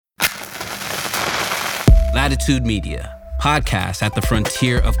Latitude Media, podcast at the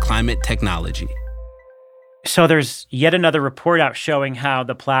frontier of climate technology. So there's yet another report out showing how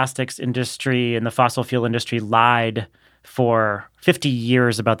the plastics industry and the fossil fuel industry lied for 50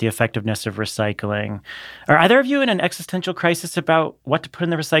 years about the effectiveness of recycling. Are either of you in an existential crisis about what to put in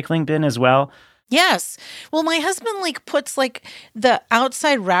the recycling bin as well? Yes. Well, my husband puts the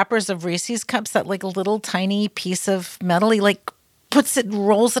outside wrappers of Reese's cups, that little tiny piece of metal. He puts it,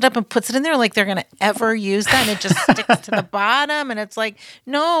 rolls it up and puts it in there like they're going to ever use that. And it just sticks to the bottom. And it's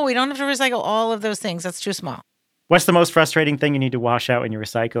no, we don't have to recycle all of those things. That's too small. What's the most frustrating thing you need to wash out when you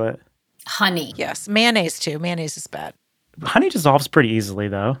recycle it? Honey. Yes. Mayonnaise too. Mayonnaise is bad. Honey dissolves pretty easily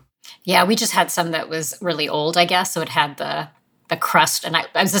though. Yeah, we just had some that was really old, I guess. So it had the crust. And I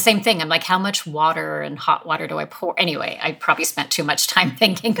was the same thing. I'm like, how much water and hot water do I pour? Anyway, I probably spent too much time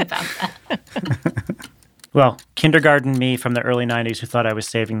thinking about that. Well, kindergarten me from the early 90s who thought I was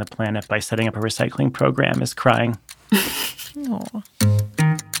saving the planet by setting up a recycling program is crying. Aww.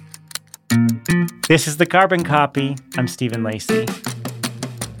 This is The Carbon Copy. I'm Stephen Lacey.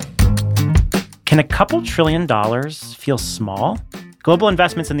 Can a couple $1 trillion feel small? Global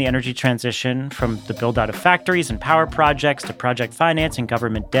investments in the energy transition, from the build-out of factories and power projects to project finance and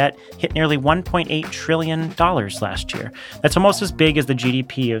government debt, hit nearly $1.8 trillion last year. That's almost as big as the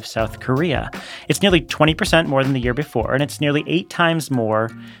GDP of South Korea. It's nearly 20% more than the year before, and it's nearly 8 times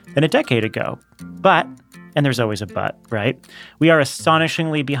more than a decade ago. But, and there's always a but, right? We are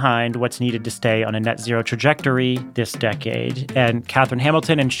astonishingly behind what's needed to stay on a net zero trajectory this decade. And Katherine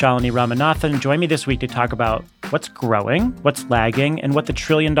Hamilton and Shalini Ramanathan join me this week to talk about what's growing, what's lagging, and what the $1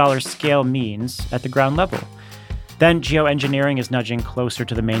 trillion scale means at the ground level. Then geoengineering is nudging closer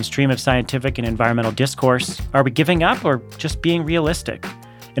to the mainstream of scientific and environmental discourse. Are we giving up or just being realistic?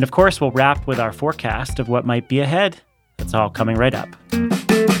 And of course, we'll wrap with our forecast of what might be ahead. That's all coming right up.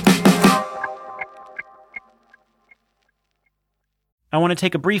 I want to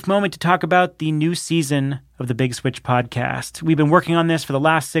take a brief moment to talk about the new season of the Big Switch podcast. We've been working on this for the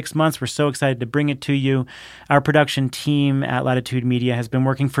last 6 months. We're so excited to bring it to you. Our production team at Latitude Media has been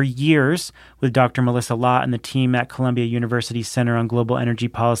working for years with Dr. Melissa Lott and the team at Columbia University Center on Global Energy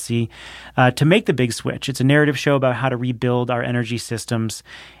Policy to make The Big Switch. It's a narrative show about how to rebuild our energy systems.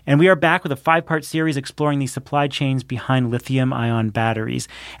 And we are back with a 5-part series exploring the supply chains behind lithium-ion batteries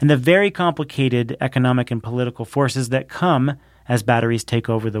and the very complicated economic and political forces that come as batteries take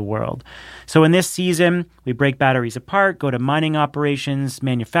over the world. So in this season, we break batteries apart, go to mining operations,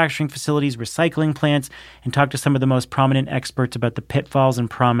 manufacturing facilities, recycling plants, and talk to some of the most prominent experts about the pitfalls and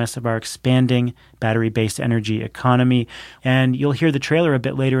promise of our expanding battery-based energy economy. And you'll hear the trailer a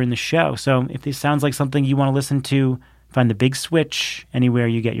bit later in the show. So if this sounds like something you want to listen to, find The Big Switch anywhere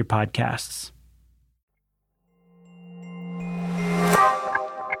you get your podcasts.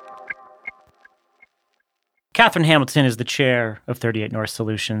 Katherine Hamilton is the chair of 38 North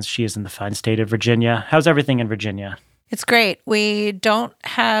Solutions. She is in the fine state of Virginia. How's everything in Virginia? It's great. We don't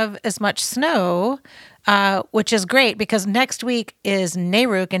have as much snow, which is great because next week is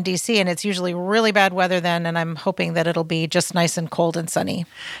NARUC in D.C., and it's usually really bad weather then, and I'm hoping that it'll be just nice and cold and sunny.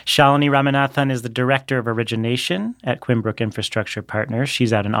 Shalini Ramanathan is the director of origination at Quimbrook Infrastructure Partners.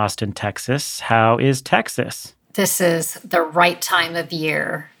 She's out in Austin, Texas. How is Texas? This is the right time of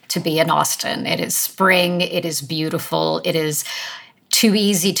year to be in Austin. It is spring. It is beautiful. It is too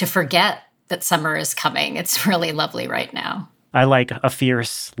easy to forget that summer is coming. It's really lovely right now. I like a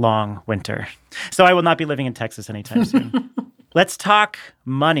fierce, long winter. So I will not be living in Texas anytime soon. Let's talk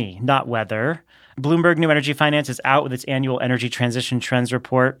money, not weather. Bloomberg New Energy Finance is out with its annual Energy Transition Trends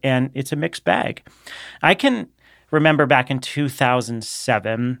report, and it's a mixed bag. I can remember back in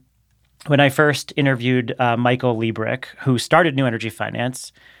 2007 when I first interviewed Michael Liebrick, who started New Energy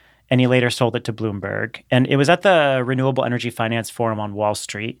Finance, and he later sold it to Bloomberg. And it was at the Renewable Energy Finance Forum on Wall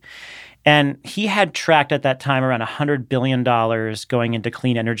Street. And he had tracked at that time around $100 billion going into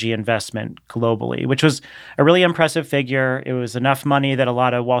clean energy investment globally, which was a really impressive figure. It was enough money that a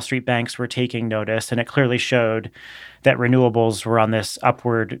lot of Wall Street banks were taking notice, and it clearly showed that renewables were on this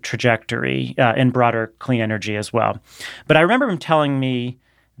upward trajectory in broader clean energy as well. But I remember him telling me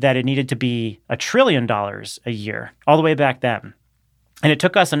that it needed to be $1 trillion a year, all the way back then. And it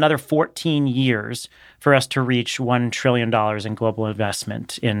took us another 14 years for us to reach $1 trillion in global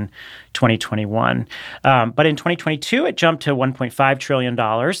investment in 2021. But in 2022, it jumped to $1.5 trillion.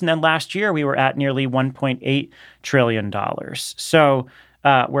 And then last year, we were at nearly $1.8 trillion. So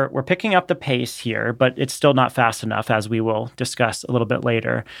we're picking up the pace here, but it's still not fast enough, as we will discuss a little bit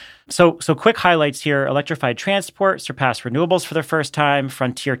later. So quick highlights here. Electrified transport surpassed renewables for the first time.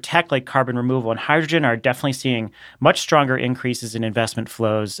 Frontier tech like carbon removal and hydrogen are definitely seeing much stronger increases in investment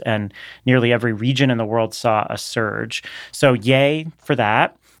flows, and nearly every region in the world saw a surge. So yay for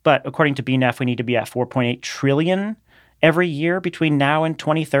that. But according to BNEF, we need to be at 4.8 trillion every year between now and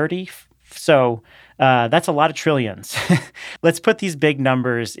 2030. So that's a lot of trillions. Let's put these big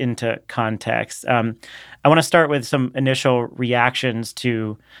numbers into context. I want to start with some initial reactions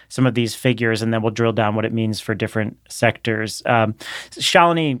to some of these figures, and then we'll drill down what it means for different sectors.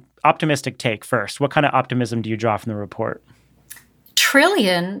 Shalini, optimistic take first. What kind of optimism do you draw from the report?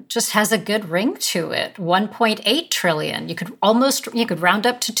 Trillion just has a good ring to it. 1.8 trillion. You could round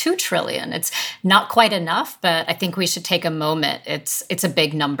up to 2 trillion. It's not quite enough, but I think we should take a moment. It's a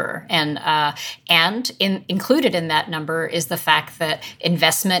big number, and included in that number is the fact that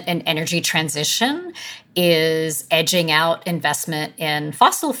investment in energy transition is edging out investment in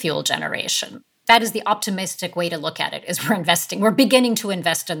fossil fuel generation. That is the optimistic way to look at it. Is we're beginning to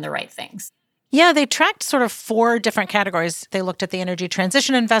invest in the right things. Yeah, they tracked sort of 4 different categories. They looked at the energy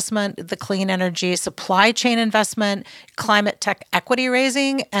transition investment, the clean energy supply chain investment, climate tech equity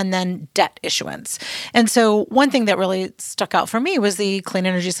raising, and then debt issuance. And so one thing that really stuck out for me was the clean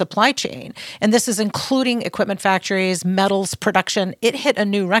energy supply chain. And this is including equipment factories, metals production. It hit a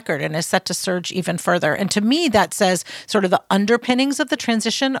new record and is set to surge even further. And to me, that says sort of the underpinnings of the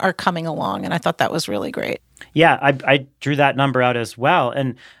transition are coming along. And I thought that was really great. Yeah, I drew that number out as well.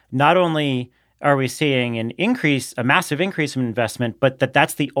 And not only are we seeing a massive increase in investment, but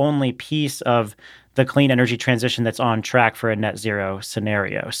that's the only piece of the clean energy transition that's on track for a net zero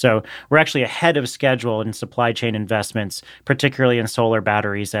scenario. So we're actually ahead of schedule in supply chain investments, particularly in solar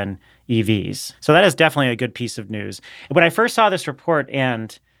batteries and EVs. So that is definitely a good piece of news. When I first saw this report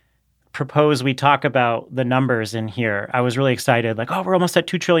and proposed we talk about the numbers in here, I was really excited, like, oh, we're almost at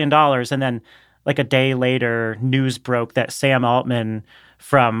 $2 trillion. And then like a day later, news broke that Sam Altman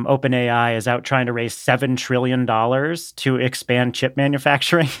from OpenAI is out trying to raise $7 trillion to expand chip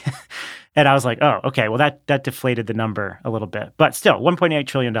manufacturing. And I was like, oh, okay, well, that deflated the number a little bit. But still, $1.8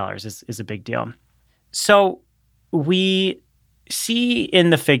 trillion is a big deal. So we see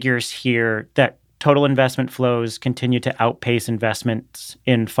in the figures here that total investment flows continue to outpace investments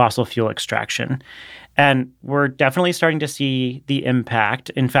in fossil fuel extraction. And we're definitely starting to see the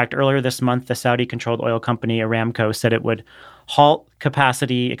impact. In fact, earlier this month, the Saudi-controlled oil company Aramco said it would halt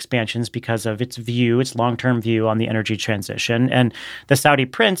capacity expansions because of its long-term view on the energy transition. And the Saudi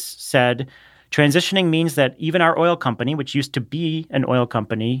prince said, transitioning means that even our oil company, which used to be an oil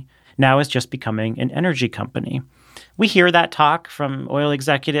company, now is just becoming an energy company. We hear that talk from oil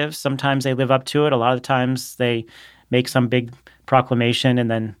executives. Sometimes they live up to it. A lot of the times they make some big proclamation and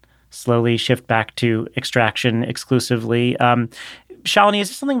then slowly shift back to extraction exclusively. Shalini, is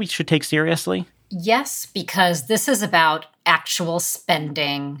this something we should take seriously? Yes, because this is about actual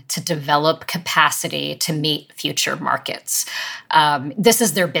spending to develop capacity to meet future markets. This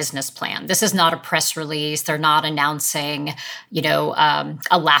is their business plan. This is not a press release. They're not announcing,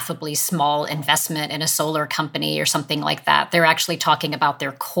 a laughably small investment in a solar company or something like that. They're actually talking about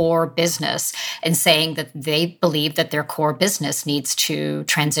their core business and saying that they believe that their core business needs to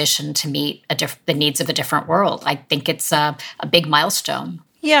transition to meet the needs of a different world. I think it's a big milestone.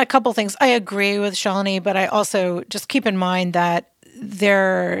 Yeah, a couple things. I agree with Shalini, but I also just keep in mind that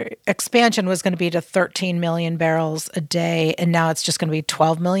their expansion was going to be to 13 million barrels a day, and now it's just going to be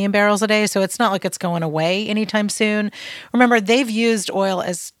 12 million barrels a day. So it's not like it's going away anytime soon. Remember, they've used oil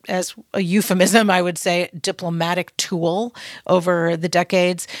as a euphemism, I would say, diplomatic tool over the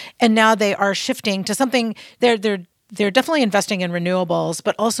decades, and now they are shifting to something. They're definitely investing in renewables,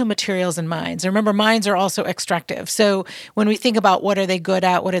 but also materials and mines. And remember, mines are also extractive. So when we think about what are they good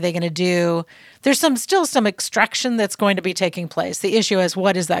at, what are they going to do, there's still some extraction that's going to be taking place. The issue is,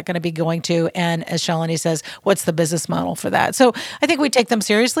 what is that going to be going to? And as Shalini says, what's the business model for that? So I think we take them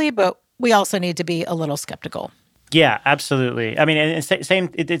seriously, but we also need to be a little skeptical. Yeah, absolutely. I mean, it's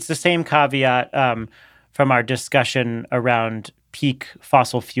the same caveat from our discussion around peak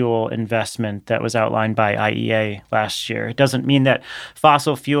fossil fuel investment that was outlined by IEA last year. It doesn't mean that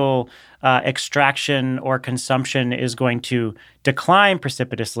fossil fuel extraction or consumption is going to decline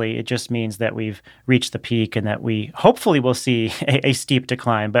precipitously. It just means that we've reached the peak and that we hopefully will see a steep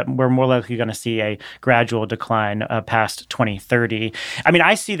decline, but we're more likely going to see a gradual decline past 2030. I mean,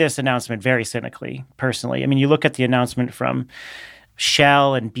 I see this announcement very cynically, personally. I mean, you look at the announcement from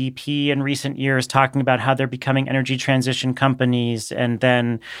Shell and BP in recent years talking about how they're becoming energy transition companies. And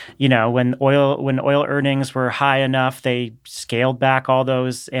then, when oil earnings were high enough, they scaled back all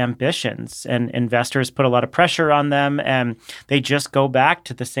those ambitions, and investors put a lot of pressure on them, and they just go back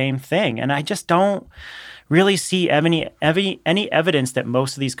to the same thing. And I just don't really see any evidence that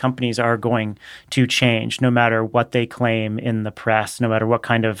most of these companies are going to change, no matter what they claim in the press, no matter what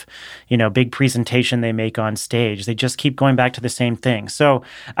kind of, big presentation they make on stage. They just keep going back to the same thing. So,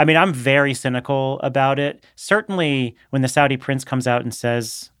 I'm very cynical about it. Certainly, when the Saudi prince comes out and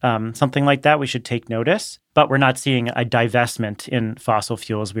says something like that, we should take notice. But we're not seeing a divestment in fossil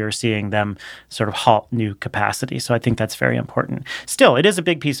fuels. We are seeing them sort of halt new capacity. So I think that's very important. Still, it is a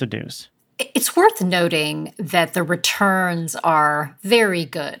big piece of news. It's worth noting that the returns are very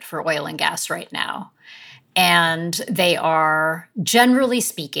good for oil and gas right now. And they are, generally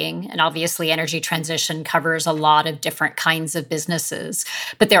speaking, and obviously energy transition covers a lot of different kinds of businesses,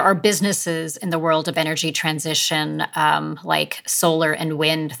 but there are businesses in the world of energy transition like solar and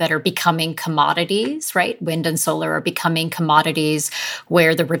wind that are becoming commodities, right? Wind and solar are becoming commodities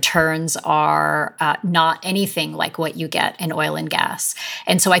where the returns are not anything like what you get in oil and gas.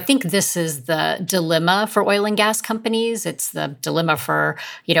 And so I think this is the dilemma for oil and gas companies. It's the dilemma for,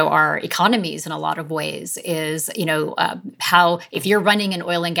 our economies in a lot of ways. Is, how if you're running an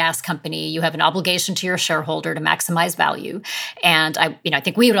oil and gas company, you have an obligation to your shareholder to maximize value. And I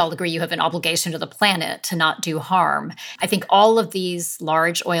think we would all agree you have an obligation to the planet to not do harm. I think all of these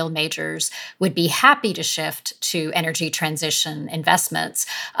large oil majors would be happy to shift to energy transition investments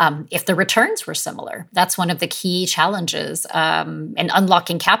if the returns were similar. That's one of the key challenges. And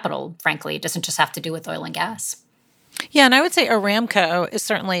unlocking capital, frankly, doesn't just have to do with oil and gas. Yeah, and I would say Aramco is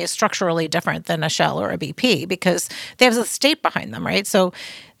certainly structurally different than a Shell or a BP because they have the state behind them, right? So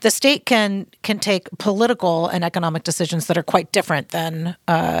the state can take political and economic decisions that are quite different than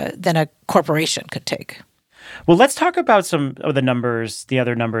a corporation could take. Well, let's talk about some of the numbers, the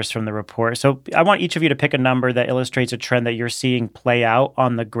other numbers from the report. So I want each of you to pick a number that illustrates a trend that you're seeing play out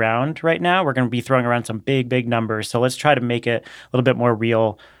on the ground right now. We're going to be throwing around some big, big numbers. So let's try to make it a little bit more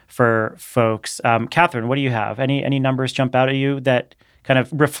real for folks. Catherine, what do you have? Any numbers jump out at you that kind of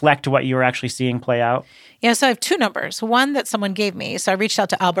reflect what you're actually seeing play out? Yeah, so I have two numbers. One that someone gave me. So I reached out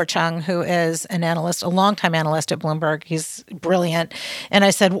to Albert Chung, who is an analyst, a longtime analyst at Bloomberg. He's brilliant. And I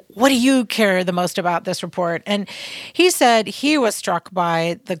said, what do you care the most about this report? And he said he was struck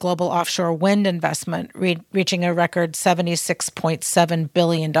by the global offshore wind investment reaching a record $76.7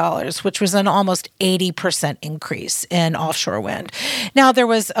 billion, which was an almost 80% increase in offshore wind. Now, there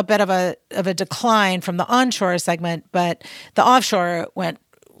was a bit of a decline from the onshore segment, but the offshore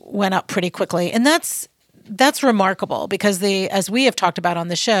went up pretty quickly. And that's remarkable because as we have talked about on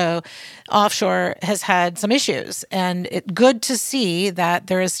the show, offshore has had some issues, and it's good to see that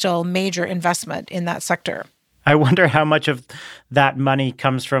there is still major investment in that sector. I wonder how much of that money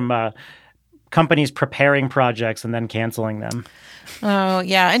comes from companies preparing projects and then canceling them. Oh,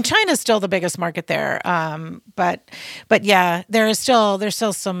 yeah. And China's still the biggest market there. But yeah, there's still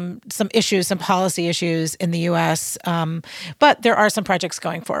some issues, some policy issues in the U.S. But there are some projects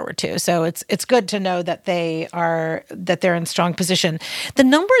going forward too. So it's good to know that they're in strong position. The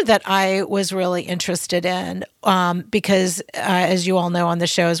number that I was really interested in, because as you all know on the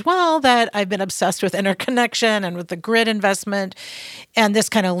show as well, that I've been obsessed with interconnection and with the grid investment. And this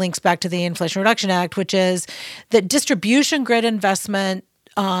kind of links back to the Inflation Reduction Act, which is that distribution grid investment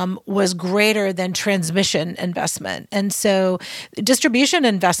was greater than transmission investment. And so distribution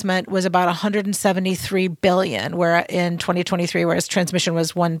investment was about $173 billion, where in 2023, whereas transmission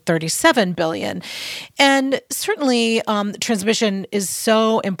was $137 billion. And certainly transmission is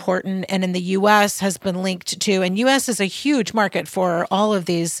so important, and in the U.S. has been linked to, and U.S. is a huge market for all of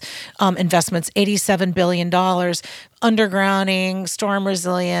these investments, $87 billion, undergrounding, storm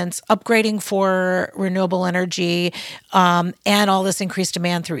resilience, upgrading for renewable energy, and all this increased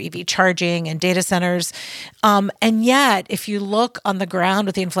demand through EV charging and data centers. And yet, if you look on the ground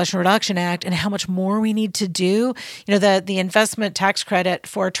with the Inflation Reduction Act and how much more we need to do, the investment tax credit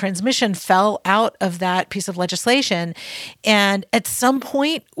for transmission fell out of that piece of legislation. And at some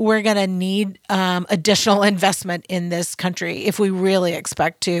point, we're going to need additional investment in this country if we really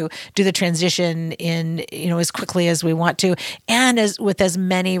expect to do the transition in, as quickly as we want to, and with as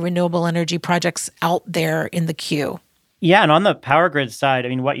many renewable energy projects out there in the queue. Yeah, and on the power grid side,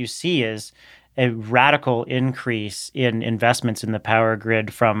 what you see is a radical increase in investments in the power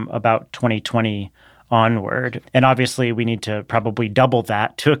grid from about 2020 onward. And obviously, we need to probably double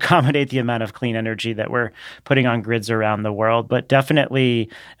that to accommodate the amount of clean energy that we're putting on grids around the world, but definitely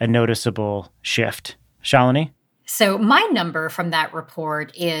a noticeable shift. Shalini? So my number from that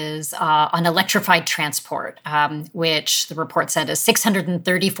report is on electrified transport, which the report said is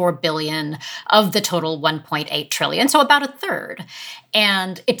 634 billion of the total 1.8 trillion, so about a third.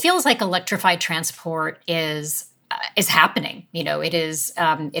 And it feels like electrified transport is happening. It is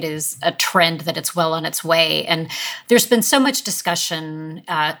a trend that it's well on its way. And there's been so much discussion,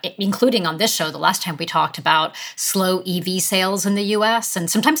 including on this show, the last time we talked about slow EV sales in the US. And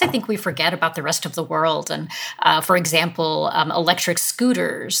sometimes I think we forget about the rest of the world. And for example, electric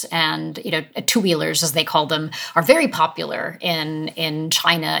scooters and, two-wheelers, as they call them, are very popular in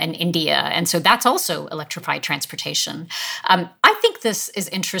China and India. And so that's also electrified transportation. I think this is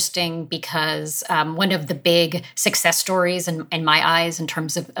interesting because one of the big success stories in my eyes in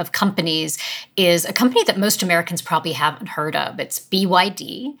terms of companies is a company that most Americans probably haven't heard of. It's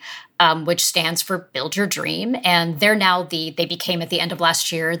BYD, which stands for Build Your Dream. And they became at the end of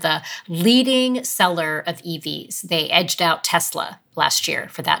last year, the leading seller of EVs. They edged out Tesla last year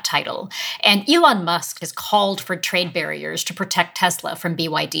for that title. And Elon Musk has called for trade barriers to protect Tesla from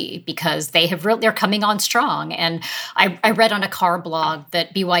BYD because they're coming on strong. And I read on a car blog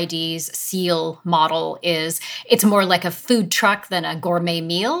that BYD's Seal model it's more like a food truck than a gourmet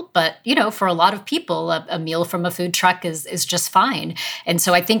meal. But, for a lot of people, a meal from a food truck is just fine. And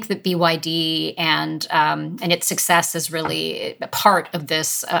so I think that BYD and its success is really a part of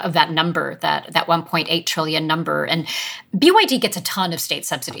this, of that number, that 1.8 trillion number. And BYD gets a ton of state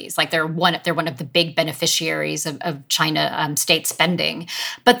subsidies. Like they're one of the big beneficiaries of China state spending.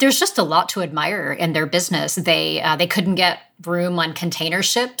 But there's just a lot to admire in their business. They couldn't get room on container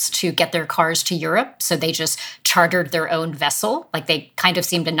ships to get their cars to Europe, so they just chartered their own vessel. Like they kind of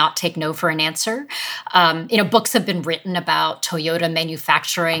seem to not take no for an answer. Books have been written about Toyota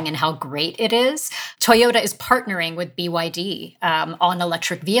manufacturing and how great it is. Toyota is partnering with BYD on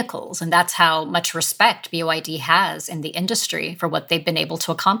electric vehicles, and that's how much respect BYD has in the industry for what they've been able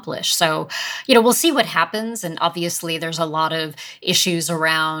to accomplish. So, we'll see what happens. And obviously, there's a lot of issues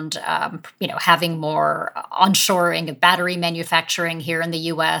around, having more onshoring of battery manufacturing here in the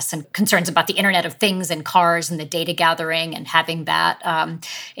U.S. and concerns about the Internet of Things and cars and the data gathering and having that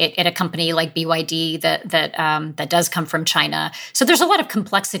at a company like BYD that does come from China. So there's a lot of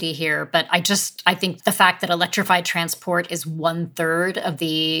complexity here. But I think the fact that electrified transport is 1/3 of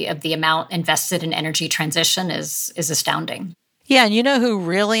the amount invested in energy transition is astounding. Yeah, and you know who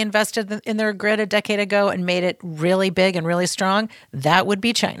really invested in their grid a decade ago and made it really big and really strong? That would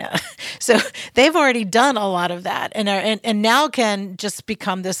be China. So they've already done a lot of that and now can just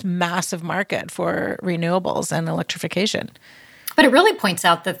become this massive market for renewables and electrification. But it really points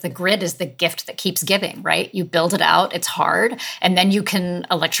out that the grid is the gift that keeps giving, right? You build it out, it's hard, and then you can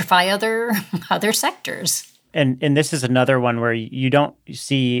electrify other sectors. And this is another one where you don't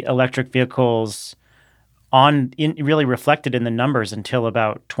see electric vehicles really reflected in the numbers until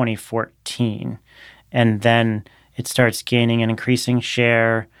about 2014. And then it starts gaining an increasing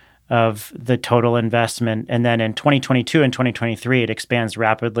share of the total investment. And then in 2022 and 2023, it expands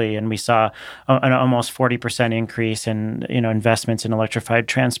rapidly. And we saw an almost 40% increase in investments in electrified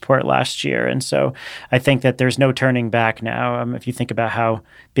transport last year. And so I think that there's no turning back now. If you think about how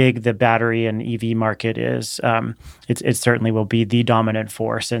big the battery and EV market is, it certainly will be the dominant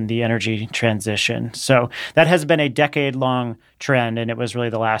force in the energy transition. So that has been a decade-long trend, and it was really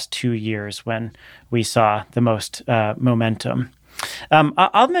the last 2 years when we saw the most momentum.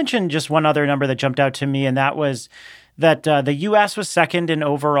 I'll mention just one other number that jumped out to me, and that was that the U.S. was second in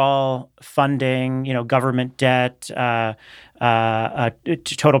overall funding, government debt,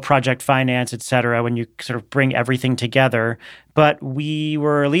 total project finance, et cetera, when you sort of bring everything together. But we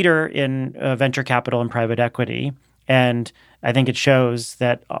were a leader in venture capital and private equity. And I think it shows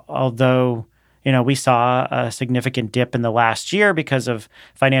that although we saw a significant dip in the last year because of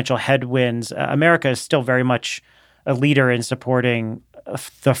financial headwinds, America is still very much a leader in supporting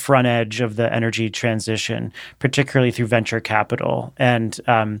the front edge of the energy transition, particularly through venture capital. And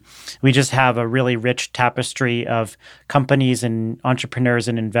we just have a really rich tapestry of companies and entrepreneurs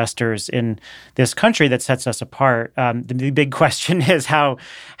and investors in this country that sets us apart. The big question is how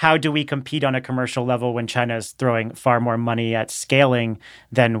do we compete on a commercial level when China is throwing far more money at scaling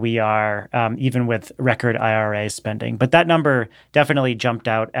than we are, even with record IRA spending. But that number definitely jumped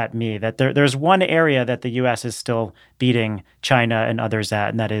out at me, that there's one area that the U.S. is still beating China and others at,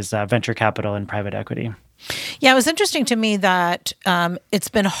 and that is venture capital and private equity. Yeah, it was interesting to me that it's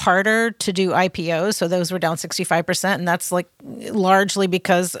been harder to do IPOs. So those were down 65%, and that's largely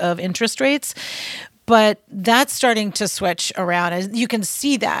because of interest rates. But that's starting to switch around. As you can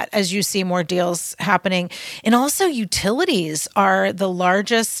see that as you see more deals happening. And also utilities are the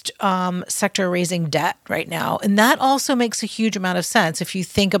largest sector raising debt right now. And that also makes a huge amount of sense if you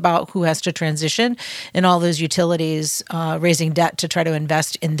think about who has to transition and all those utilities raising debt to try to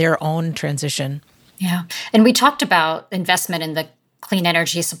invest in their own transition. Yeah. And we talked about investment in the clean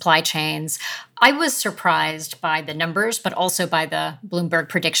energy supply chains. I was surprised by the numbers, but also by the Bloomberg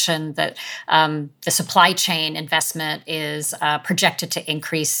prediction that the supply chain investment is projected to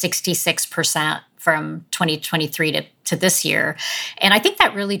increase 66% from 2023 to this year. And I think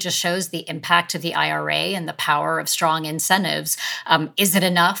that really just shows the impact of the IRA and the power of strong incentives. Is it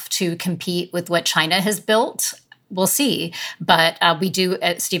enough to compete with what China has built? We'll see. But we do,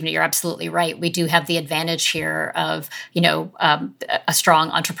 Stephen, you're absolutely right. We do have the advantage here of, a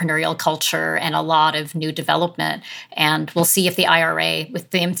strong entrepreneurial culture and a lot of new development. And we'll see if the IRA, with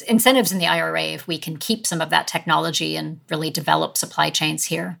the incentives in the IRA, if we can keep some of that technology and really develop supply chains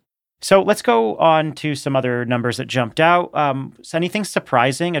here. So let's go on to some other numbers that jumped out. So anything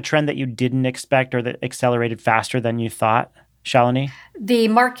surprising, a trend that you didn't expect or that accelerated faster than you thought? Shalini? The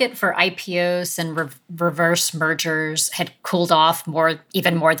market for IPOs and reverse mergers had cooled off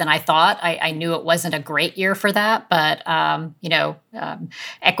even more than I thought. I knew it wasn't a great year for that, but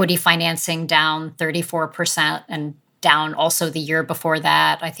equity financing down 34% and down also the year before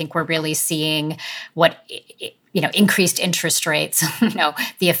that. I think we're really seeing what increased interest rates,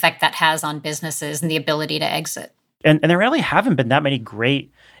 the effect that has on businesses and the ability to exit. And there really haven't been that many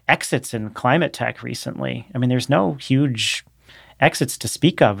great exits in climate tech recently. I mean, there's no huge exits to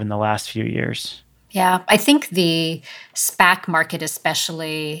speak of in the last few years. Yeah, I think the SPAC market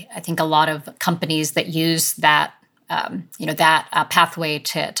especially, I think a lot of companies that use that pathway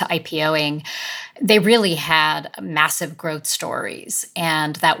to IPOing, they really had massive growth stories,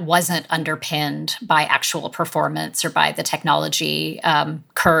 and that wasn't underpinned by actual performance or by the technology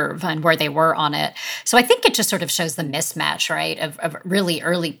curve and where they were on it. So I think it just sort of shows the mismatch, right, of really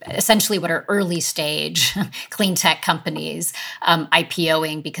early, essentially what are early stage clean tech companies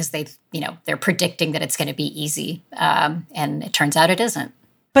IPOing because they're predicting that it's going to be easy, and it turns out it isn't.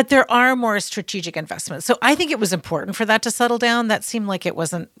 But there are more strategic investments. So I think it was important for that to settle down. That seemed like it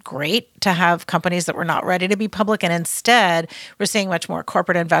wasn't great to have companies that were not ready to be public. And instead, we're seeing much more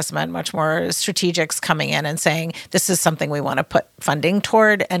corporate investment, much more strategics coming in and saying, this is something we want to put funding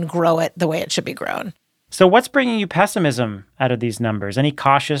toward and grow it the way it should be grown. So what's bringing you pessimism out of these numbers? Any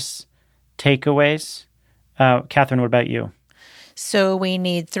cautious takeaways? Catherine, what about you? So we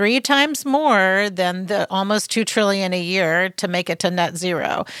need 3 times more than the almost $2 trillion a year to make it to net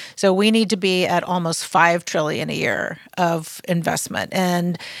zero. So we need to be at almost $5 trillion a year of investment.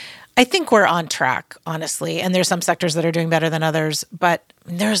 And I think we're on track, honestly. And there's some sectors that are doing better than others, but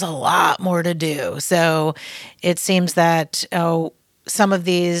there's a lot more to do. So it seems that some of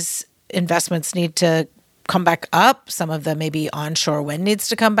these investments need to come back up. Some of the maybe onshore wind needs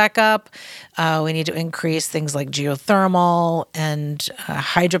to come back up. We need to increase things like geothermal and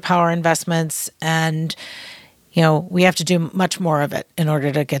hydropower investments. And, we have to do much more of it in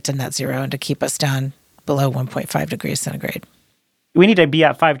order to get to net zero and to keep us down below 1.5 degrees centigrade. We need to be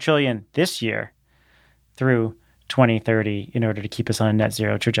at $5 trillion this year through 2030 in order to keep us on a net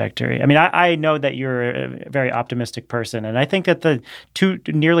zero trajectory. I mean, I know that you're a very optimistic person, and I think that the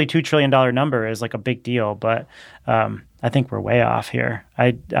nearly $2 trillion number is like a big deal, but I think we're way off here.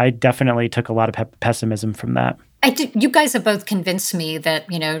 I definitely took a lot of pessimism from that. You guys have both convinced me that,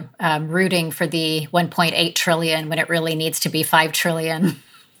 rooting for the 1.8 trillion when it really needs to be 5 trillion.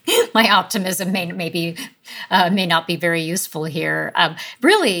 My optimism may not be very useful here.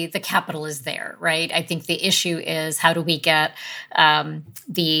 Really, the capital is there, right? I think the issue is how do we get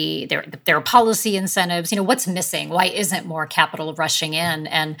their policy incentives? What's missing? Why isn't more capital rushing in?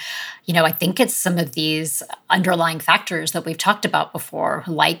 And I think it's some of these underlying factors that we've talked about before,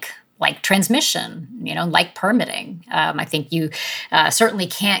 like transmission, like permitting. I think you certainly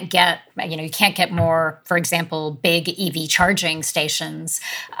can't get, you can't get more, for example, big EV charging stations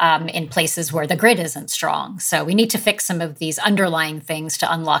in places where the grid isn't strong. So we need to fix some of these underlying things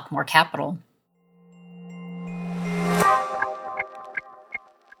to unlock more capital.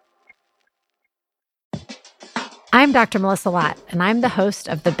 I'm Dr. Melissa Lott, and I'm the host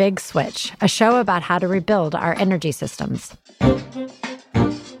of The Big Switch, a show about how to rebuild our energy systems.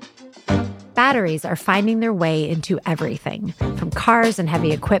 Batteries are finding their way into everything, from cars and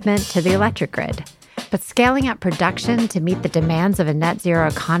heavy equipment to the electric grid. But scaling up production to meet the demands of a net zero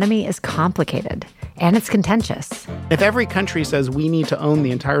economy is complicated, and it's contentious. If every country says we need to own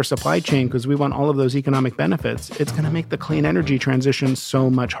the entire supply chain because we want all of those economic benefits, it's going to make the clean energy transition so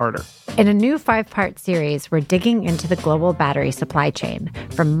much harder. In a new 5-part series, we're digging into the global battery supply chain,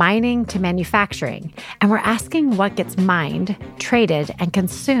 from mining to manufacturing, and we're asking what gets mined, traded, and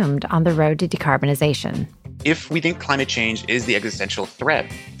consumed on the road to decarbonization. If we think climate change is the existential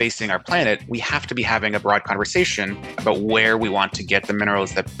threat facing our planet, we have to be having a broad conversation about where we want to get the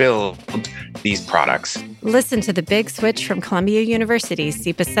minerals that build these products. Listen to The Big Switch from Columbia University's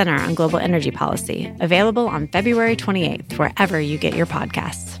SIPA Center on Global Energy Policy, available on February 28th, wherever you get your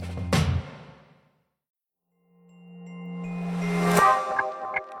podcasts.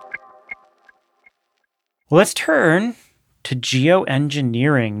 Well, let's turn to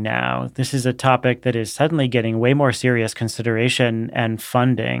geoengineering now. This is a topic that is suddenly getting way more serious consideration and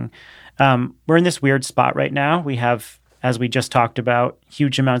funding. We're in this weird spot right now. We have, as we just talked about,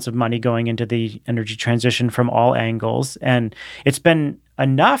 huge amounts of money going into the energy transition from all angles. And it's been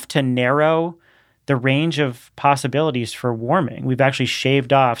enough to narrow the range of possibilities for warming. We've actually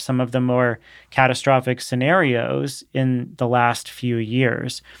shaved off some of the more catastrophic scenarios in the last few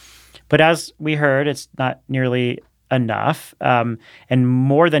years. But as we heard, it's not nearly enough. And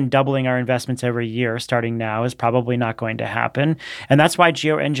more than doubling our investments every year starting now is probably not going to happen. And that's why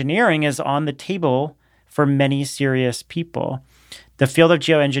geoengineering is on the table for many serious people. The field of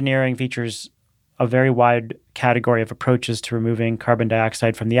geoengineering features a very wide category of approaches to removing carbon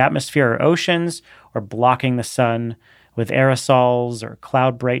dioxide from the atmosphere or oceans, or blocking the sun with aerosols or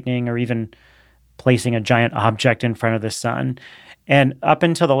cloud brightening, or even placing a giant object in front of the sun. And up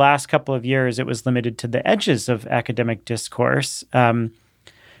until the last couple of years, it was limited to the edges of academic discourse.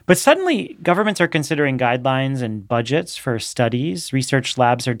 But suddenly, governments are considering guidelines and budgets for studies. Research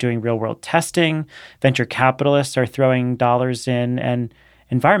labs are doing real-world testing. Venture capitalists are throwing dollars in, and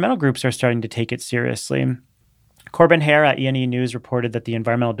environmental groups are starting to take it seriously. Corbin Hare at E&E News reported that the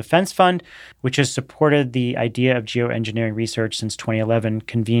Environmental Defense Fund, which has supported the idea of geoengineering research since 2011,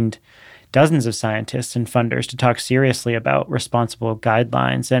 convened dozens of scientists and funders to talk seriously about responsible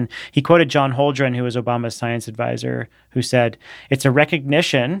guidelines. And he quoted John Holdren, who was Obama's science advisor, who said, "It's a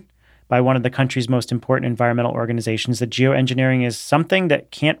recognition by one of the country's most important environmental organizations that geoengineering is something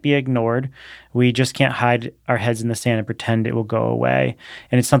that can't be ignored. We just can't hide our heads in the sand and pretend it will go away.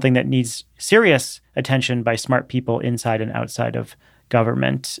 And it's something that needs serious attention by smart people inside and outside of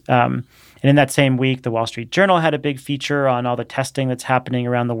government." And in that same week, the Wall Street Journal had a big feature on all the testing that's happening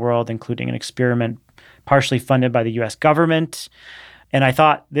around the world, including an experiment partially funded by the U.S. government. And I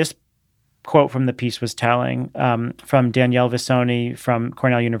thought this quote from the piece was telling, from Danielle Visoni from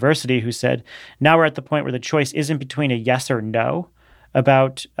Cornell University, who said, "Now we're at the point where the choice isn't between a yes or no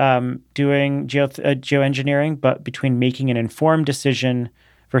about doing geoengineering, but between making an informed decision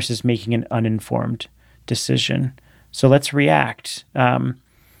versus making an uninformed decision." So let's react.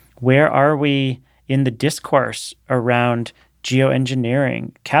 Where are we in the discourse around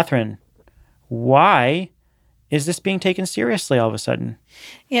geoengineering? Catherine, why is this being taken seriously all of a sudden?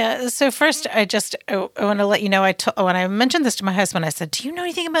 Yeah. So first, I want to let you know, when I mentioned this to my husband, I said, "Do you know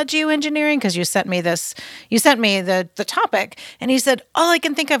anything about geoengineering? Because you sent me the topic." And he said, "All I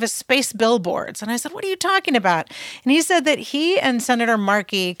can think of is space billboards." And I said, "What are you talking about?" And he said that he and Senator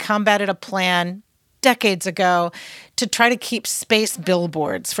Markey combated a plan decades ago to try to keep space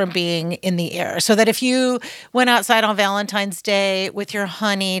billboards from being in the air, so that if you went outside on Valentine's Day with your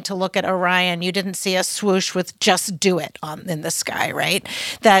honey to look at Orion, you didn't see a swoosh with "Just Do It" in the sky, right?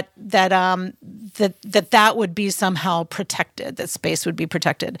 That would be somehow protected, that space would be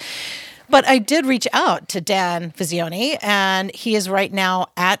protected. But I did reach out to Dan Visioni, and he is right now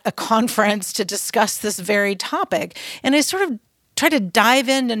at a conference to discuss this very topic. And I sort of try to dive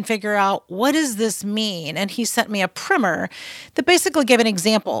in and figure out, what does this mean? And he sent me a primer that basically gave an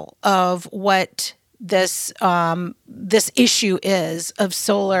example of what this issue is of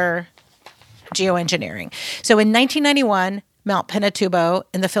solar geoengineering. So in 1991, Mount Pinatubo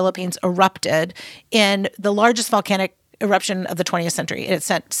in the Philippines erupted in the largest volcanic eruption of the 20th century. It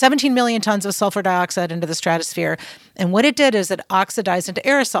sent 17 million tons of sulfur dioxide into the stratosphere. And what it did is it oxidized into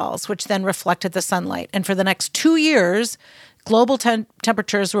aerosols, which then reflected the sunlight. And for the next 2 years, global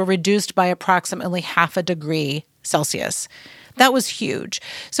temperatures were reduced by approximately 0.5 degree Celsius. That was huge.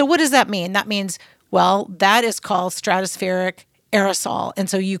 So what does that mean? That means, well, that is called stratospheric aerosol. And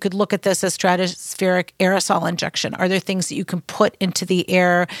so you could look at this as stratospheric aerosol injection. Are there things that you can put into the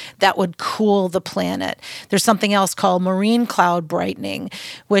air that would cool the planet? There's something else called marine cloud brightening,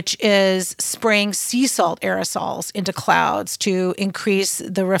 which is spraying sea salt aerosols into clouds to increase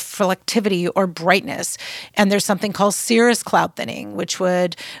the reflectivity or brightness. And there's something called cirrus cloud thinning, which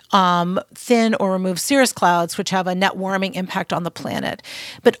would thin or remove cirrus clouds, which have a net warming impact on the planet.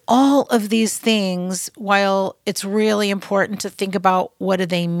 But all of these things, while it's really important to think about what do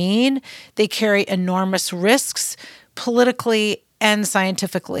they mean, they carry enormous risks politically and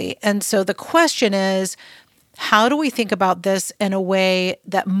scientifically. And so the question is, how do we think about this in a way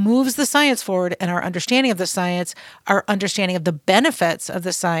that moves the science forward and our understanding of the science, our understanding of the benefits of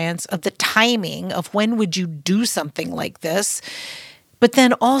the science, of the timing of when would you do something like this? But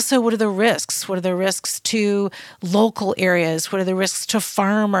then also, what are the risks? What are the risks to local areas? What are the risks to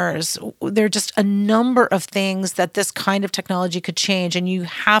farmers? There are just a number of things that this kind of technology could change, and you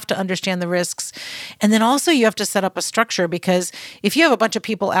have to understand the risks. And then also you have to set up a structure, because if you have a bunch of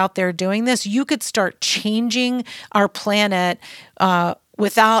people out there doing this, you could start changing our planet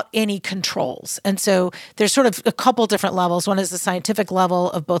without any controls. And so there's sort of a couple different levels. One is the scientific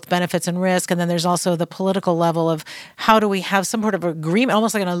level of both benefits and risk, and then there's also the political level of how do we have some sort of agreement,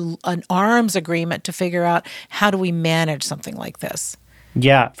 almost like an arms agreement, to figure out how do we manage something like this.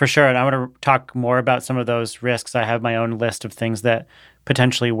 Yeah, for sure. And I want to talk more about some of those risks. I have my own list of things that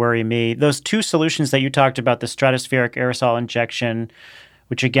potentially worry me. Those two solutions that you talked about, the stratospheric aerosol injection,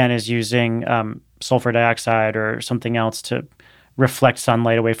 which again is using sulfur dioxide or something else to reflect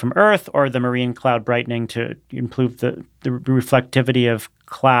sunlight away from Earth, or the marine cloud brightening to improve the reflectivity of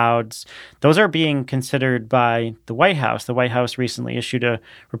clouds. Those are being considered by the White House. The White House recently issued a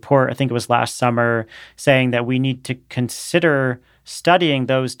report, I think it was last summer, saying that we need to consider studying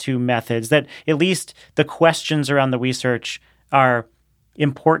those two methods, that at least the questions around the research are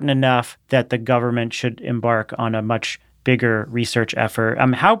important enough that the government should embark on a much bigger research effort.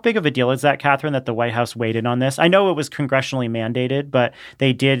 How big of a deal is that, Catherine, that the White House weighed in on this? I know it was congressionally mandated, but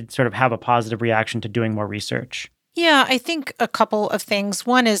they did sort of have a positive reaction to doing more research. Yeah, I think a couple of things.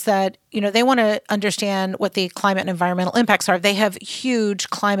 One is that, they want to understand what the climate and environmental impacts are. They have huge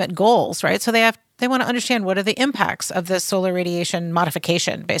climate goals, right? So they want to understand what are the impacts of this solar radiation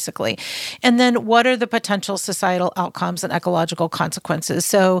modification, basically. And then what are the potential societal outcomes and ecological consequences?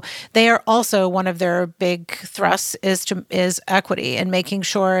 So they are also, one of their big thrusts is equity, and making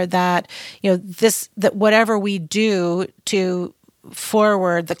sure that, that whatever we do to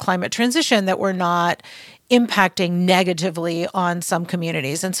forward the climate transition, that we're not impacting negatively on some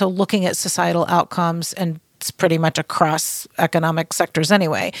communities. And so looking at societal outcomes, and it's pretty much across economic sectors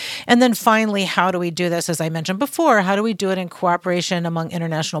anyway. And then finally, how do we do this? As I mentioned before, how do we do it in cooperation among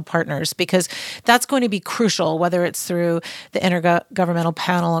international partners? Because that's going to be crucial, whether it's through the Intergovernmental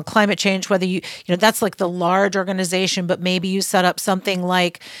Panel on Climate Change, whether that's like the large organization, but maybe you set up something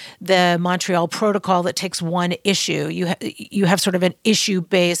like the Montreal Protocol that takes one issue. You have sort of an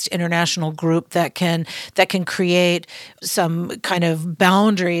issue-based international group that can create some kind of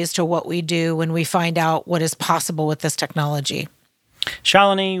boundaries to what we do when we find out what is possible with this technology.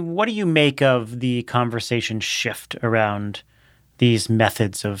 Shalini, what do you make of the conversation shift around these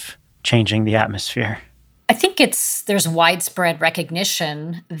methods of changing the atmosphere? I think there's widespread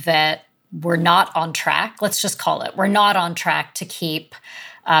recognition that we're not on track. Let's just call it. We're not on track to keep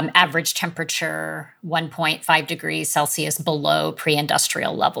average temperature 1.5 degrees Celsius below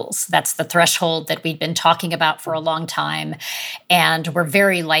pre-industrial levels. That's the threshold that we've been talking about for a long time, and we're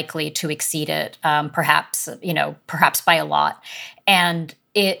very likely to exceed it, perhaps by a lot. And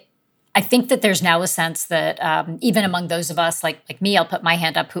I think that there's now a sense that even among those of us, like me, I'll put my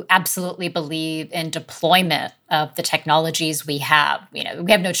hand up, who absolutely believe in deployment of the technologies we have. We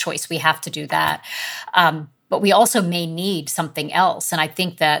have no choice; we have to do that. But we also may need something else. And I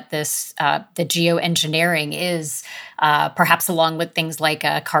think that the geoengineering is perhaps, along with things like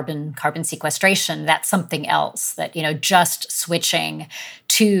carbon sequestration, that's something else that, just switching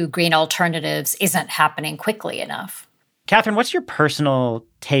to green alternatives isn't happening quickly enough. Catherine, what's your personal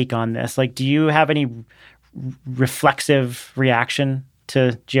take on this? Do you have any reflexive reaction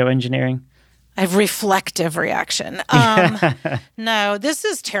to geoengineering? I have reflective reaction. No, this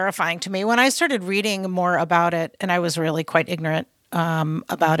is terrifying to me. When I started reading more about it, and I was really quite ignorant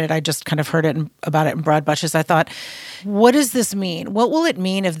about it, I just kind of heard about it in broad brushes. I thought, what does this mean? What will it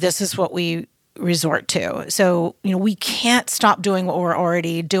mean if this is what we resort to? So, we can't stop doing what we're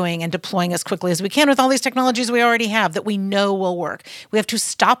already doing and deploying as quickly as we can with all these technologies we already have that we know will work. We have to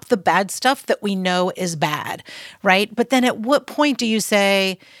stop the bad stuff that we know is bad, right? But then at what point do you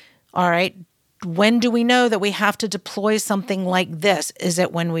say, all right, when do we know that we have to deploy something like this? Is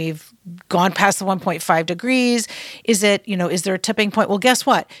it when we've gone past the 1.5 degrees? Is it, is there a tipping point? Well, guess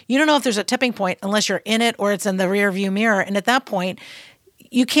what? You don't know if there's a tipping point unless you're in it or it's in the rear view mirror. And at that point,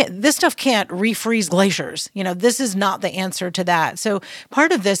 this stuff can't refreeze glaciers. This is not the answer to that. So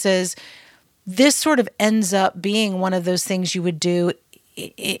part of this is, this sort of ends up being one of those things you would do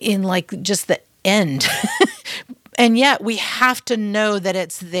in like just the end. And yet we have to know that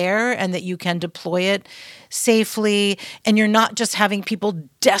it's there and that you can deploy it safely. And you're not just having people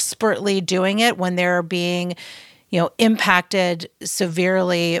desperately doing it when they're being, impacted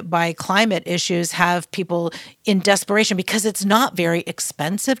severely by climate issues, have people in desperation because it's not very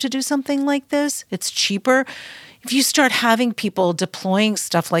expensive to do something like this. It's cheaper. If you start having people deploying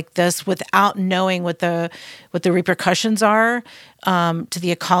stuff like this without knowing what the repercussions are to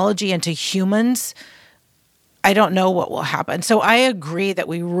the ecology and to humans, I don't know what will happen. So I agree that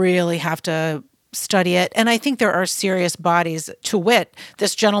we really have to study it. And I think there are serious bodies, to wit,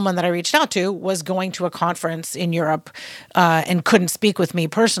 this gentleman that I reached out to was going to a conference in Europe and couldn't speak with me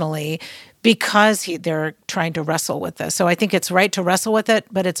personally because they're trying to wrestle with this. So I think it's right to wrestle with it,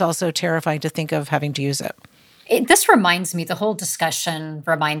 but it's also terrifying to think of having to use it. The whole discussion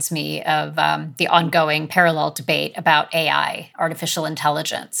reminds me of the ongoing parallel debate about AI, artificial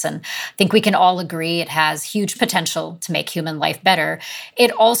intelligence. And I think we can all agree it has huge potential to make human life better.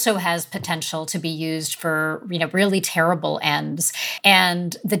 It also has potential to be used for, really terrible ends.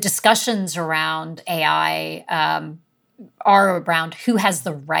 And the discussions around AI are around who has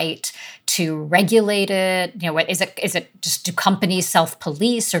the right to regulate it. Is it just, do companies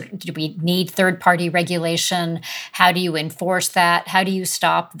self-police, or do we need third-party regulation? How do you enforce that? How do you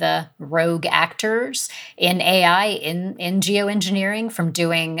stop the rogue actors in AI, in geoengineering, from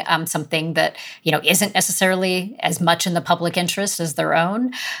doing something that isn't necessarily as much in the public interest as their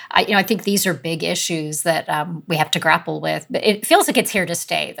own? I think these are big issues that we have to grapple with. But it feels like it's here to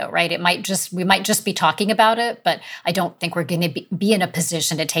stay, though, right? We might just be talking about it, but I don't think we're going to be in a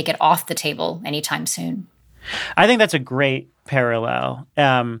position to take it off the table anytime soon. I think that's a great parallel.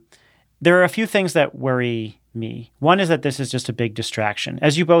 There are a few things that worry me. One is that this is just a big distraction.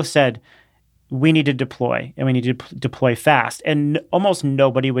 As you both said, we need to deploy, and we need to deploy fast. And almost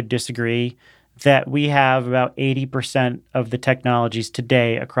nobody would disagree that we have about 80% of the technologies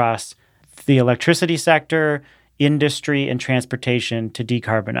today across the electricity sector, industry, and transportation to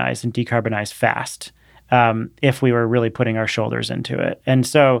decarbonize fast. If we were really putting our shoulders into it. And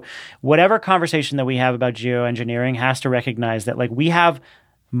so whatever conversation that we have about geoengineering has to recognize that we have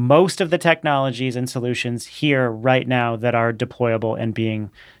most of the technologies and solutions here right now that are deployable and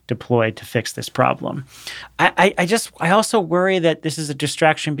being deployed to fix this problem. I also worry that this is a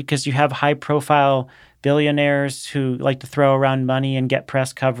distraction because you have high profile billionaires who like to throw around money and get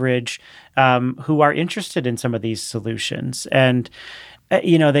press coverage, who are interested in some of these solutions. And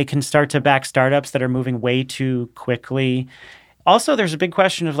they can start to back startups that are moving way too quickly. Also, there's a big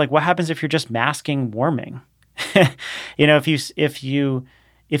question of what happens if you're just masking warming? If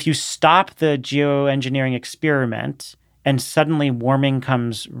you stop the geoengineering experiment and suddenly warming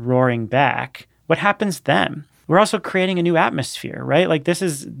comes roaring back, what happens then? We're also creating a new atmosphere, right?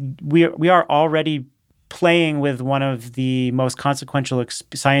 We are already playing with one of the most consequential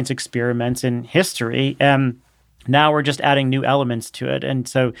science experiments in history. Now we're just adding new elements to it. And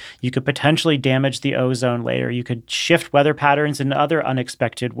so you could potentially damage the ozone layer. You could shift weather patterns in other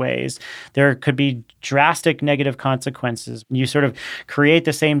unexpected ways. There could be drastic negative consequences. You sort of create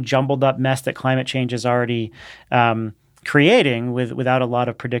the same jumbled up mess that climate change is already creating without a lot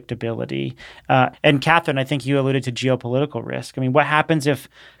of predictability. And Catherine, I think you alluded to geopolitical risk. I mean, what happens if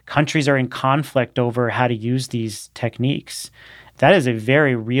countries are in conflict over how to use these techniques? That is a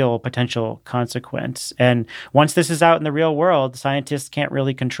very real potential consequence. And once this is out in the real world, scientists can't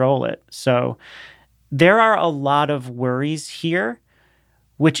really control it. So there are a lot of worries here,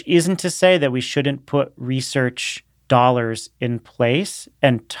 which isn't to say that we shouldn't put research dollars in place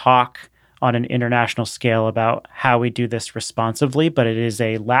and talk on an international scale about how we do this responsibly, but it is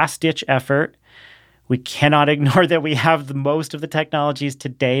a last-ditch effort. We cannot ignore that we have most of the technologies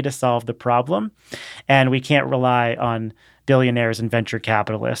today to solve the problem, and we can't rely on billionaires and venture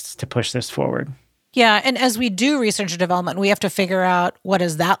capitalists to push this forward. Yeah, and as we do research and development, we have to figure out, what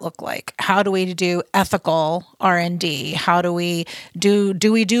does that look like? How do we do ethical R&D? How do we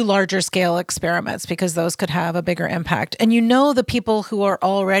do larger scale experiments? Because those could have a bigger impact. And the people who are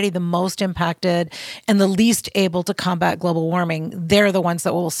already the most impacted and the least able to combat global warming, they're the ones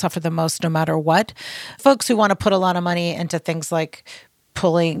that will suffer the most no matter what. Folks who want to put a lot of money into things like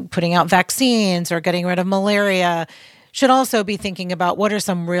putting out vaccines or getting rid of malaria, should also be thinking about what are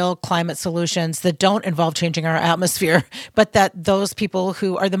some real climate solutions that don't involve changing our atmosphere, but that those people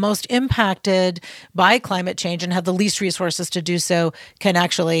who are the most impacted by climate change and have the least resources to do so can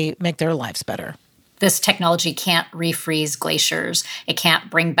actually make their lives better. This technology can't refreeze glaciers. It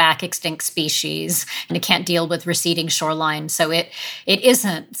can't bring back extinct species, and it can't deal with receding shoreline. So there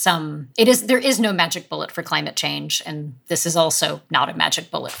is no magic bullet for climate change, and this is also not a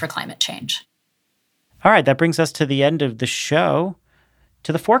magic bullet for climate change. All right, that brings us to the end of the show,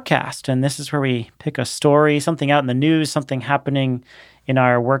 to the forecast. And this is where we pick a story, something out in the news, something happening in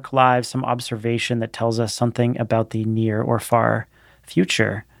our work lives, some observation that tells us something about the near or far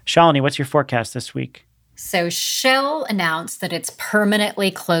future. Shalini, what's your forecast this week? So Shell announced that it's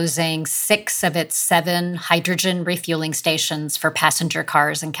permanently closing 6 of its 7 hydrogen refueling stations for passenger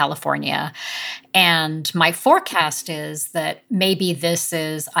cars in California. And my forecast is that maybe this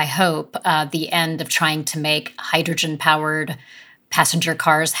is, I hope, the end of trying to make hydrogen-powered passenger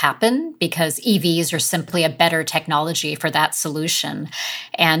cars happen, because EVs are simply a better technology for that solution.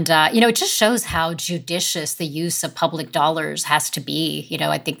 And, it just shows how judicious the use of public dollars has to be.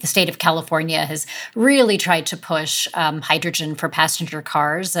 I think the state of California has really tried to push hydrogen for passenger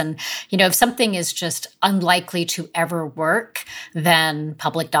cars. And, if something is just unlikely to ever work, then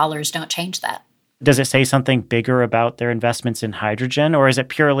public dollars don't change that. Does it say something bigger about their investments in hydrogen, or is it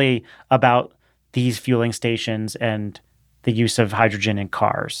purely about these fueling stations and the use of hydrogen in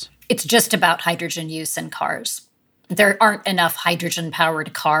cars? It's just about hydrogen use in cars. There aren't enough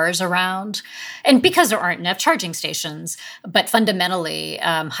hydrogen-powered cars around, and because there aren't enough charging stations. But fundamentally,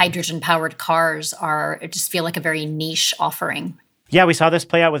 hydrogen-powered cars just feel like a very niche offering. Yeah, we saw this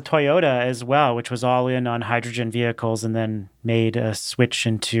play out with Toyota as well, which was all in on hydrogen vehicles and then made a switch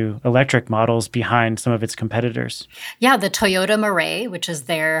into electric models behind some of its competitors. Yeah, the Toyota Mirai, which is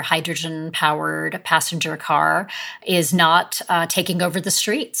their hydrogen-powered passenger car, is not taking over the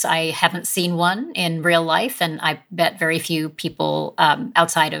streets. I haven't seen one in real life, and I bet very few people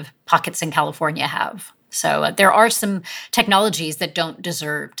outside of pockets in California have. So there are some technologies that don't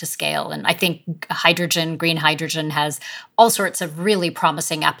deserve to scale. And I think green hydrogen has all sorts of really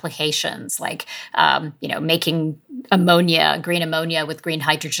promising applications, like, making green ammonia with green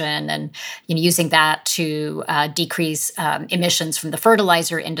hydrogen, and using that to decrease emissions from the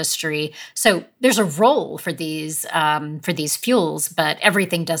fertilizer industry. So there's a role for these fuels, but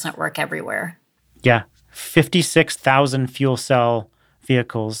everything doesn't work everywhere. Yeah, 56,000 fuel cell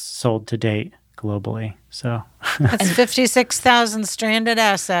vehicles sold to date globally. So that's 56,000 stranded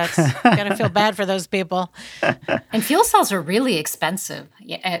assets. Gotta feel bad for those people. And fuel cells are really expensive.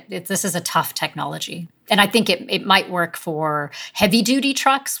 This is a tough technology. And I think it might work for heavy-duty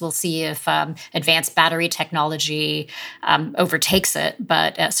trucks. We'll see if advanced battery technology overtakes it.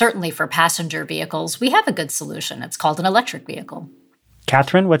 But certainly for passenger vehicles, we have a good solution. It's called an electric vehicle.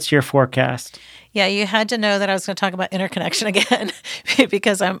 Catherine, what's your forecast? Yeah, you had to know that I was going to talk about interconnection again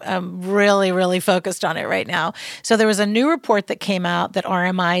because I'm really, really focused on it right now. So there was a new report that came out that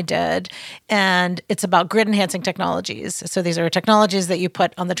RMI did, and it's about grid enhancing technologies. So these are technologies that you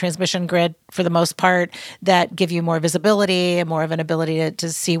put on the transmission grid for the most part that give you more visibility and more of an ability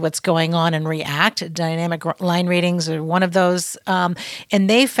to see what's going on and react. Dynamic line readings are one of those. And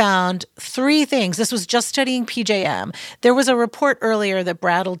they found 3 things. This was just studying PJM. There was a report earlier that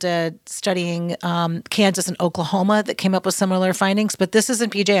Brattle did studying Kansas and Oklahoma that came up with similar findings, but this is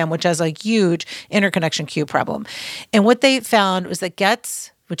in PJM, which has a huge interconnection queue problem. And what they found was that GETS,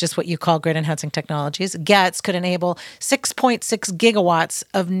 which is what you call grid enhancing technologies, GETS could enable 6.6 gigawatts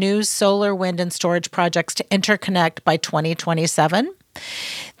of new solar, wind, and storage projects to interconnect by 2027.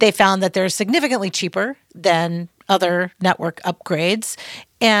 They found that they're significantly cheaper than other network upgrades,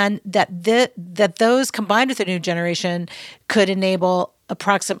 and that those combined with the new generation could enable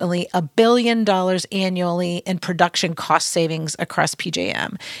approximately $1 billion annually in production cost savings across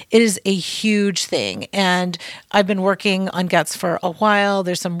PJM. It is a huge thing. And I've been working on GETS for a while.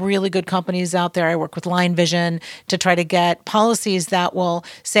 There's some really good companies out there. I work with Line Vision to try to get policies that will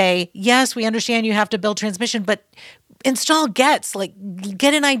say, yes, we understand you have to build transmission, but install GETS,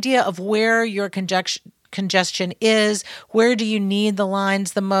 get an idea of where your congestion is. Where do you need the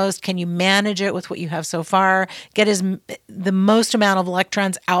lines the most? Can you manage it with what you have so far? Get the most amount of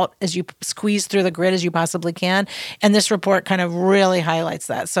electrons out as you squeeze through the grid as you possibly can. And this report kind of really highlights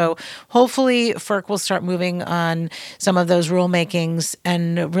that. So hopefully FERC will start moving on some of those rulemakings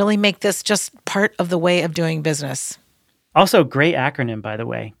and really make this just part of the way of doing business. Also, great acronym, by the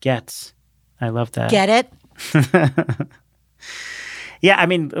way, GETS. I love that. Get it? Yeah, I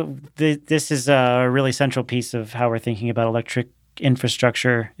mean, this is a really central piece of how we're thinking about electric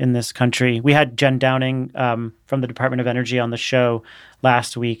infrastructure in this country. We had Jen Downing from the Department of Energy on the show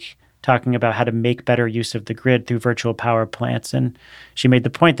last week talking about how to make better use of the grid through virtual power plants. And she made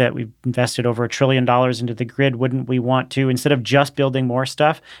the point that we've invested over $1 trillion into the grid. Wouldn't we want to, instead of just building more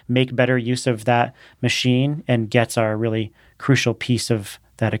stuff, make better use of that machine? And gets our really crucial piece of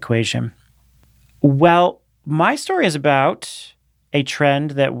that equation. Well, my story is about a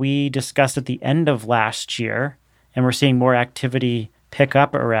trend that we discussed at the end of last year, and we're seeing more activity pick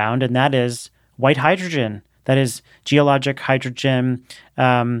up around, and that is white hydrogen. That is geologic hydrogen.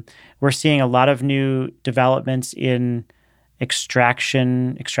 We're seeing a lot of new developments in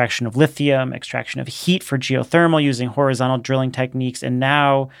extraction of lithium, extraction of heat for geothermal using horizontal drilling techniques, and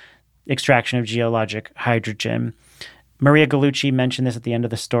now extraction of geologic hydrogen. Maria Gallucci mentioned this at the end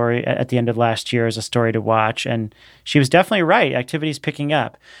of the story, at the end of last year, as a story to watch, and she was definitely right. Activity is picking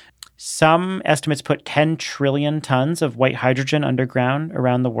up. Some estimates put 10 trillion tons of white hydrogen underground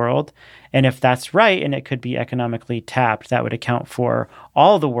around the world. And if that's right, and it could be economically tapped, that would account for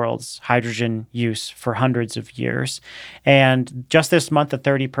all the world's hydrogen use for hundreds of years. And just this month, a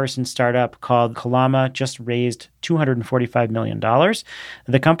 30-person startup called Kalama just raised $245 million.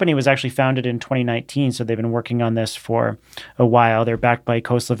 The company was actually founded in 2019, so they've been working on this for a while. They're backed by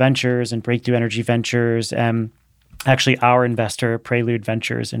Khosla Ventures and Breakthrough Energy Ventures, and actually, our investor, Prelude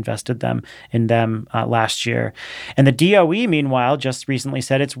Ventures, invested in them last year. And the DOE, meanwhile, just recently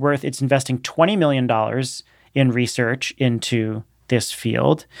said it's investing $20 million in research into this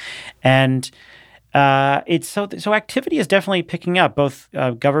field. And so activity is definitely picking up, both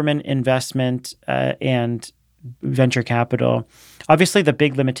government investment and venture capital. Obviously, the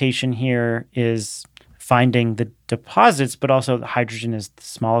big limitation here is finding the deposits, but also the hydrogen is the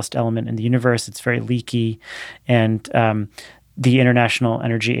smallest element in the universe. It's very leaky. And the International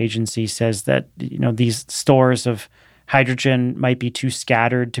Energy Agency says that, these stores of hydrogen might be too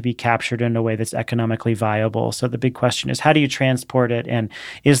scattered to be captured in a way that's economically viable. So the big question is, how do you transport it? And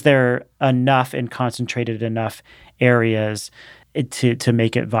is there enough in concentrated enough areas to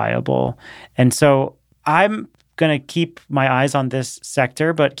make it viable? And so I'm going to keep my eyes on this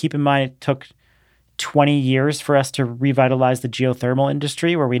sector, but keep in mind it took 20 years for us to revitalize the geothermal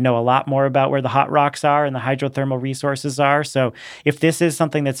industry, where we know a lot more about where the hot rocks are and the hydrothermal resources are. So if this is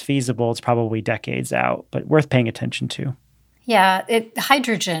something that's feasible, it's probably decades out, but worth paying attention to. Yeah,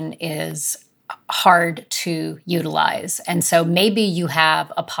 hydrogen is hard to utilize. And so maybe you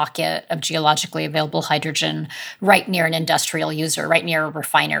have a pocket of geologically available hydrogen right near an industrial user, right near a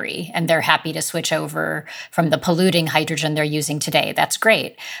refinery, and they're happy to switch over from the polluting hydrogen they're using today. That's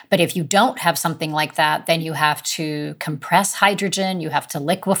great. But if you don't have something like that, then you have to compress hydrogen, you have to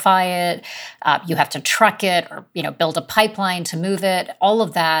liquefy it, you have to truck it, or build a pipeline to move it. All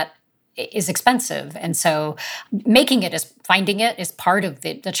of that is expensive. And so finding it is part of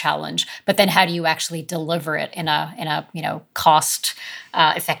the challenge. But then how do you actually deliver it in a cost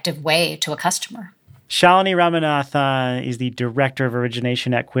effective way to a customer? Shalini Ramanathan is the Director of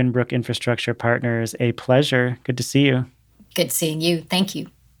Origination at Quinbrook Infrastructure Partners. A pleasure. Good to see you. Good seeing you. Thank you.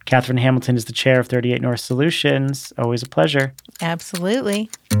 Catherine Hamilton is the Chair of 38 North Solutions. Always a pleasure. Absolutely.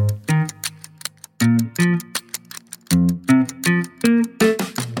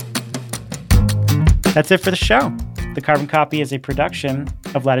 That's it for the show. The Carbon Copy is a production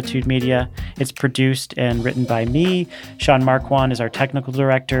of Latitude Media. It's produced and written by me. Sean Marquand is our technical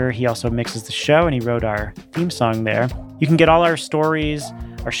director. He also mixes the show, and he wrote our theme song there. You can get all our stories,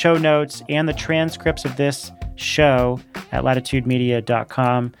 our show notes, and the transcripts of this show at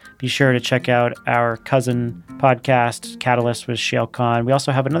latitudemedia.com. Be sure to check out our cousin podcast, Catalyst with Shail Khan. We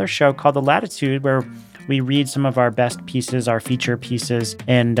also have another show called The Latitude, where we read some of our best pieces, our feature pieces.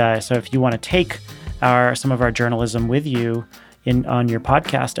 And so if you want to take some of our journalism with you on your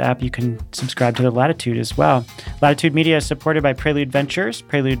podcast app, you can subscribe to The Latitude as well. Latitude Media is supported by Prelude Ventures.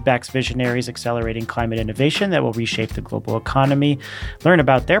 Prelude backs visionaries accelerating climate innovation that will reshape the global economy. Learn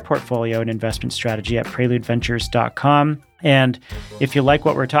about their portfolio and investment strategy at preludeventures.com. And if you like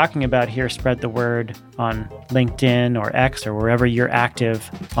what we're talking about here, spread the word on LinkedIn or X or wherever you're active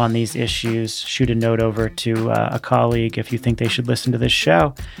on these issues. Shoot a note over to a colleague if you think they should listen to this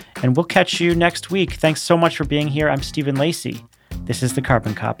show. And we'll catch you next week. Thanks so much for being here. I'm Stephen Lacey. This is The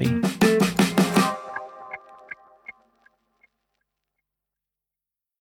Carbon Copy.